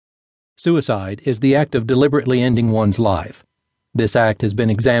Suicide is the act of deliberately ending one's life. This act has been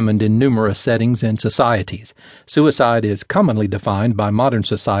examined in numerous settings and societies. Suicide is commonly defined by modern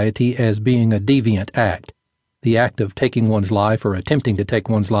society as being a deviant act. The act of taking one's life or attempting to take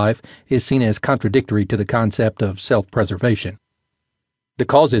one's life is seen as contradictory to the concept of self-preservation. The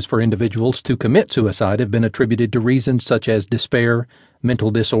causes for individuals to commit suicide have been attributed to reasons such as despair, mental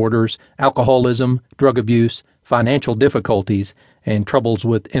disorders, alcoholism, drug abuse, financial difficulties, and troubles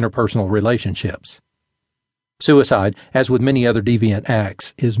with interpersonal relationships. Suicide, as with many other deviant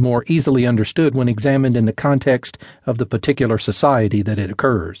acts, is more easily understood when examined in the context of the particular society that it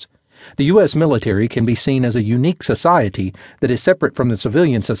occurs. The U.S. military can be seen as a unique society that is separate from the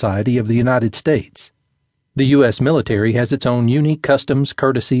civilian society of the United States. The U.S. military has its own unique customs,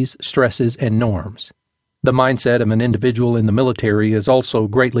 courtesies, stresses, and norms. The mindset of an individual in the military is also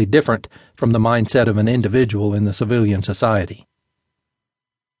greatly different from the mindset of an individual in the civilian society.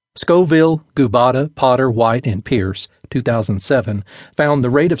 Scoville, Gubata, Potter, White, and Pierce, 2007, found the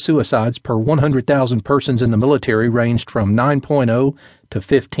rate of suicides per 100,000 persons in the military ranged from 9.0 to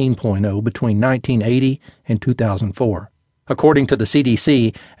 15.0 between 1980 and 2004. According to the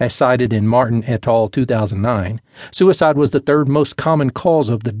CDC, as cited in Martin et al. 2009, suicide was the third most common cause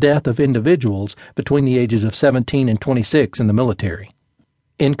of the death of individuals between the ages of 17 and 26 in the military.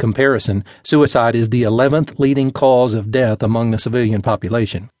 In comparison, suicide is the 11th leading cause of death among the civilian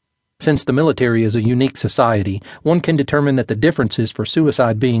population. Since the military is a unique society, one can determine that the differences for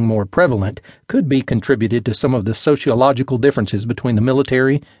suicide being more prevalent could be contributed to some of the sociological differences between the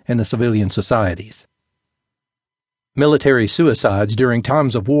military and the civilian societies. Military suicides during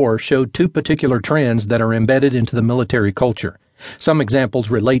times of war showed two particular trends that are embedded into the military culture. Some examples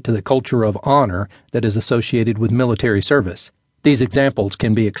relate to the culture of honor that is associated with military service. These examples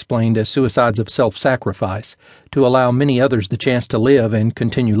can be explained as suicides of self-sacrifice, to allow many others the chance to live and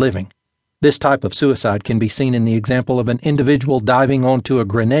continue living. This type of suicide can be seen in the example of an individual diving onto a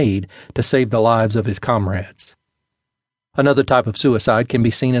grenade to save the lives of his comrades. Another type of suicide can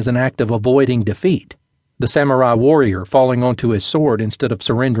be seen as an act of avoiding defeat. The samurai warrior falling onto his sword instead of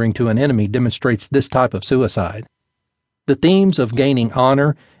surrendering to an enemy demonstrates this type of suicide. The themes of gaining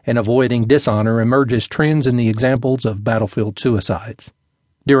honor and avoiding dishonor emerge as trends in the examples of battlefield suicides.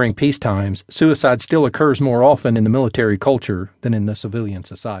 During peace times, suicide still occurs more often in the military culture than in the civilian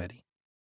society.